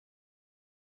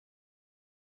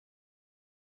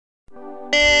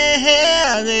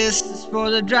This is for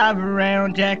the drive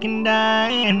around Jack and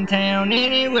Diane town,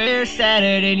 anywhere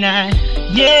Saturday night.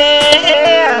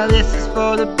 Yeah, this is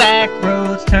for the back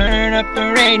roads, turn up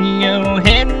the radio,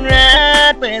 heading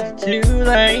right with the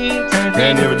 2-lane, turns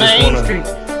into Main Street,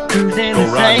 cruising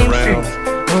the same streets,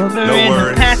 over in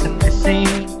the passenger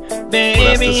seat.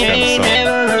 Baby, ain't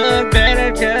never looked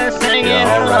better, just singing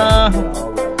along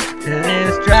to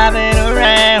this driving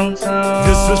around song.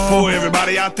 This is for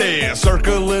everybody out there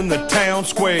circling the town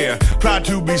square, proud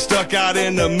to be stuck out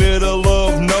in the middle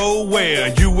of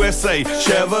nowhere. USA,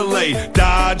 Chevrolet,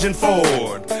 Dodge and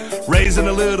Ford, raising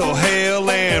a little hell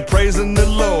and praising the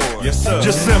Lord. Yes, sir.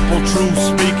 Just simple truth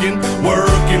speaking,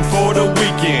 working for the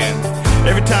weekend.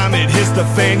 Every time it hits the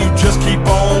fan, you just keep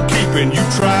on keeping. You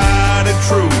tried and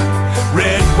true,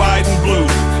 red, white, and blue.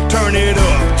 Turn it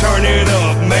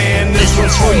up, man, this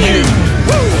one's for you.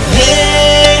 Woo!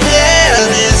 Yeah,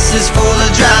 this is for the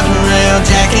driving around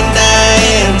Jack and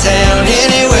Diane town,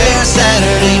 anywhere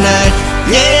Saturday night.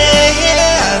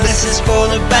 Yeah, this is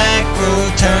for the back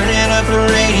road, turning up the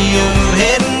radio,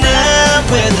 heading out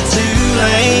where the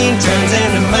 2-lane turns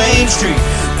into Main Street,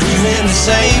 cruising the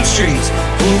same streets,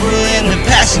 over in the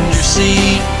passenger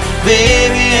seat.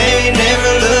 Baby, ain't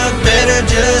never looked better,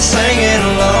 just singing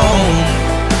along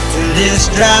to this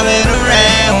driving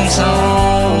around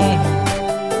song.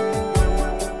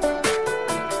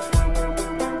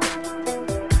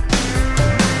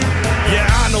 Yeah,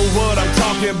 I know what I'm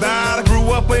talking about. I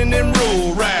grew up in them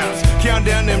rural routes, count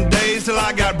down them days till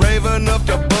I got brave enough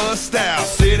to bust out.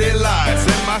 City lights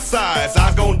in my sights, I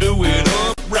was gonna do it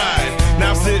upright.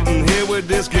 Now I'm sitting here with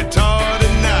this guitar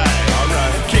tonight,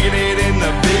 alright, kicking it in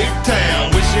the big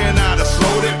town, wishing I'd have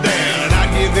slowed it down. And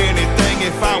I'd give anything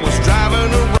if I was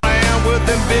driving around with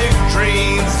them big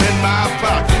dreams in my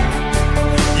pocket.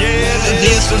 Yeah,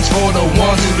 this one's for the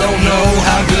ones who don't know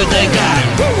how good they got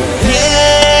it.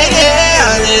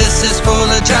 Yeah, this is for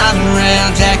the driving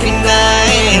around Jack and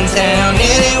Diane town,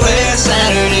 anywhere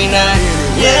Saturday night.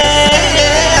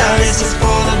 Yeah, this is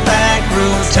for the back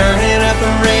roads, turning up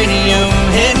the radio,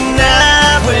 heading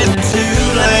out where the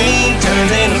 2-lane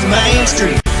turns into Main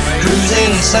Street, cruising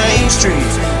the same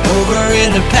streets, over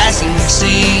in the passenger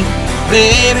seat.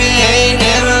 Baby, ain't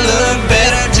never looked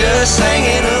better, just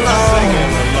singing along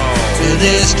to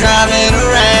this driving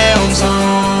around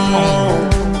song.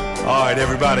 Alright,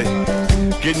 everybody,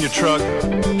 get in your truck,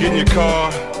 get in your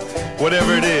car,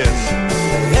 whatever it is.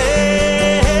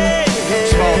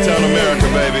 Small town America,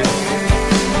 baby.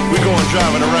 We're going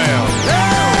driving around.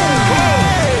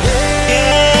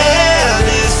 Yeah,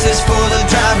 this is for the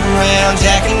drive around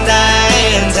Jack and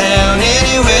Diane town,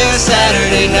 anywhere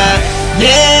Saturday night.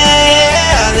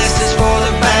 Yeah, this is for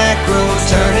the back roads,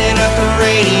 turning up the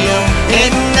radio,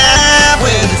 heading out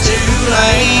where the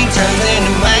 2-lane turns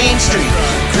into Main Street,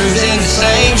 cruising the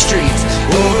same streets,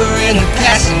 over in the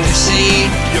passenger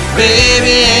seat.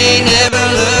 Baby, ain't never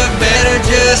looked better,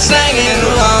 just singing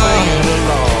along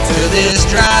to this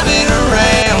driving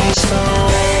around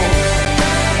song.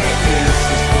 This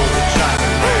is for the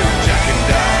driving around Jack and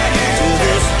Diane.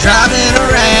 Driving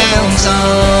around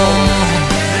song.